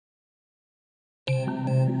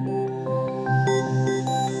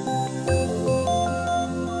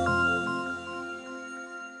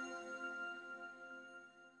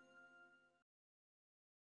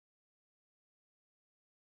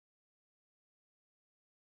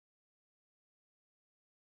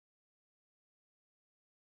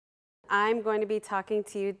I'm going to be talking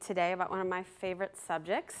to you today about one of my favorite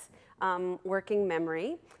subjects, working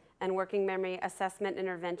memory and working memory assessment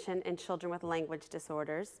intervention in children with language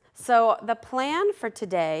disorders. So the plan for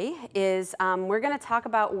today is we're going to talk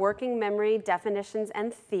about working memory definitions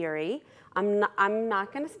and theory. I'm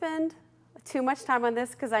not going to spend too much time on this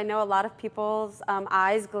because I know a lot of people's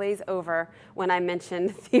eyes glaze over when I mention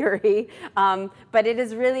theory, but it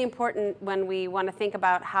is really important when we want to think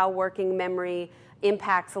about how working memory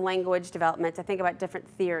impacts language development to think about different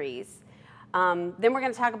theories. Then we're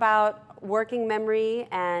going to talk about working memory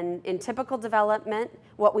and in typical development,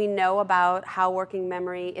 what we know about how working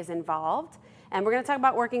memory is involved. And we're going to talk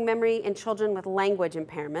about working memory in children with language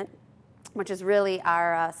impairment, which is really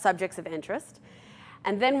our subjects of interest.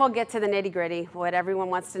 And then we'll get to the nitty-gritty, what everyone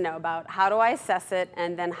wants to know about. How do I assess it,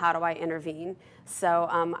 and then how do I intervene? So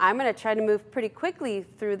I'm going to try to move pretty quickly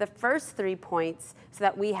through the first 3 points so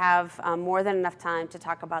that we have more than enough time to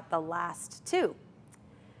talk about the last 2.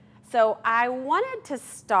 So I wanted to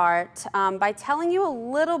start by telling you a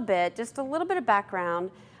little bit, just a little bit of background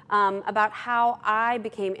about how I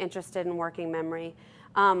became interested in working memory.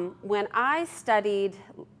 When I studied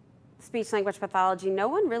speech-language pathology, no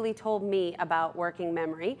one really told me about working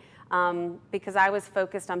memory because I was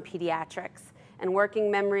focused on pediatrics. And working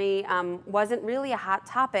memory wasn't really a hot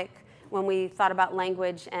topic when we thought about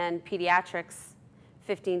language and pediatrics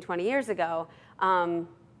 15, 20 years ago.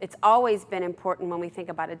 It's always been important when we think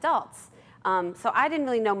about adults. So I didn't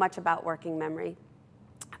really know much about working memory.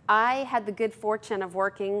 I had the good fortune of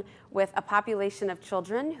working with a population of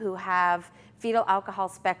children who have fetal alcohol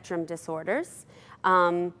spectrum disorders.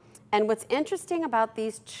 And what's interesting about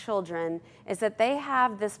these children is that they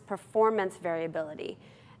have this performance variability.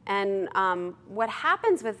 And what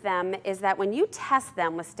happens with them is that when you test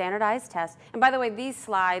them with standardized tests, and by the way, these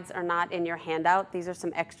slides are not in your handout. These are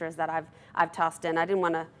some extras that I've tossed in. I didn't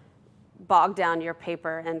want to bog down your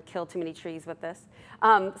paper and kill too many trees with this.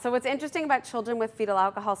 So what's interesting about children with fetal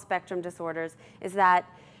alcohol spectrum disorders is that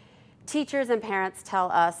teachers and parents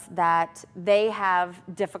tell us that they have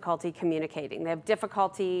difficulty communicating. They have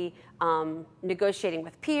difficulty negotiating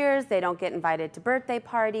with peers. They don't get invited to birthday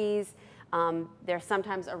parties. They're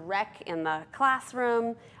sometimes a wreck in the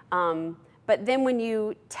classroom. But then when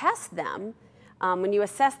you test them, when you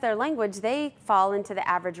assess their language, they fall into the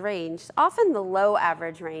average range, often the low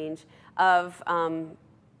average range of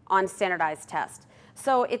on standardized tests.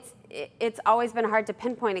 So it's always been hard to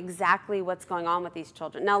pinpoint exactly what's going on with these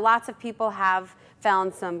children. Now, lots of people have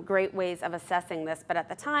found some great ways of assessing this, but at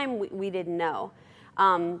the time, we didn't know.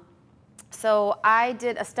 So I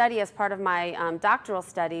did a study as part of my doctoral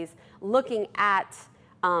studies looking at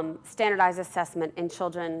standardized assessment in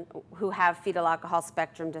children who have fetal alcohol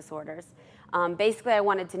spectrum disorders. Basically, I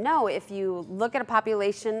wanted to know if you look at a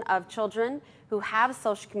population of children who have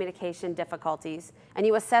social communication difficulties and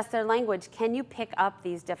you assess their language, can you pick up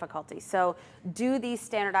these difficulties? So do these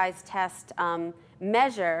standardized tests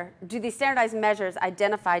do these standardized measures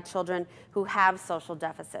identify children who have social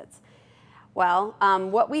deficits? Well,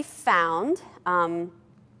 what we found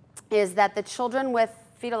is that the children with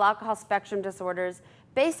fetal alcohol spectrum disorders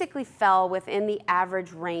basically fell within the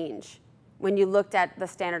average range when you looked at the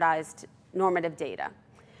standardized normative data.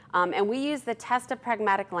 And we used the test of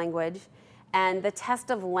pragmatic language and the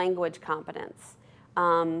test of language competence.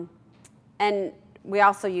 And we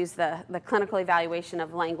also used the clinical evaluation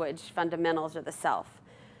of language fundamentals, or the SELF.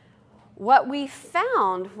 What we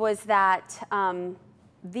found was that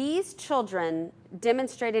these children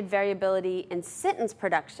demonstrated variability in sentence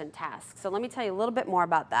production tasks. So let me tell you a little bit more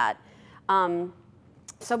about that.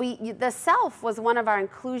 So the SELF was one of our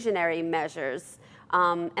inclusionary measures.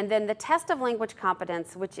 And then the test of language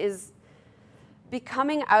competence, which is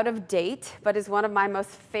becoming out of date, but is one of my most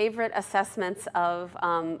favorite assessments of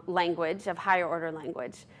language, of higher order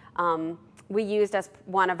language, we used as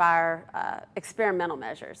one of our experimental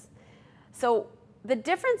measures. So the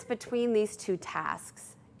difference between these two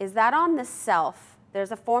tasks is that on the SELF,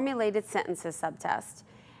 there's a formulated sentences subtest.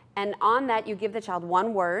 And on that, you give the child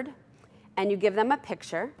one word, and you give them a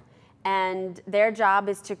picture. And their job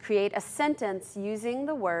is to create a sentence using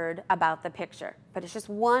the word about the picture. But it's just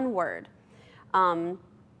one word. And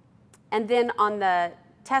then on the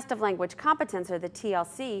test of language competence, or the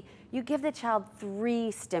TLC, you give the child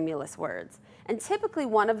 3 stimulus words. And typically,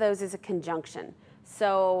 one of those is a conjunction.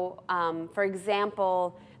 So, for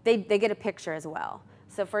example, they get a picture as well.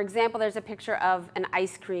 So, for example, there's a picture of an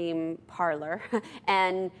ice cream parlor,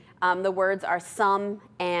 and the words are some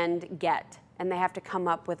and get. And they have to come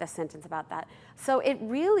up with a sentence about that. So it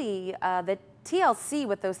really, the TLC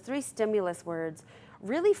with those 3 stimulus words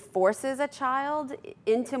really forces a child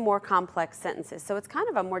into more complex sentences. So it's kind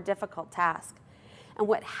of a more difficult task. And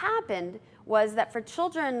what happened was that for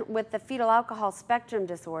children with the fetal alcohol spectrum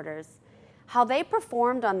disorders, how they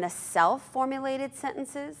performed on the self-formulated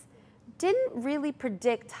sentences didn't really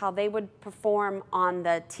predict how they would perform on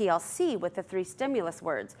the TLC with the 3 stimulus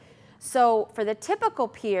words. So for the typical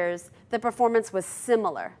peers, the performance was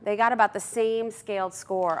similar. They got about the same scaled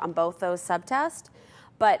score on both those subtests,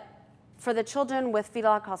 but for the children with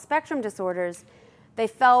fetal alcohol spectrum disorders, they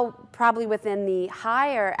fell probably within the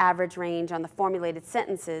higher average range on the formulated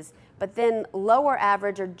sentences, but then lower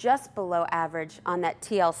average or just below average on that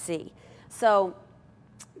TLC. So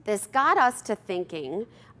this got us to thinking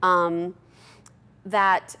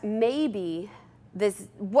that maybe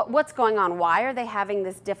what's going on? Why are they having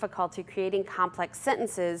this difficulty creating complex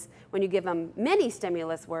sentences when you give them many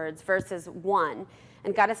stimulus words versus one?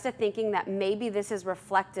 And got us to thinking that maybe this is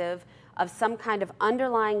reflective of some kind of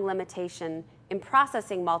underlying limitation in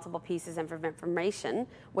processing multiple pieces of information,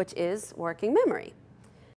 which is working memory.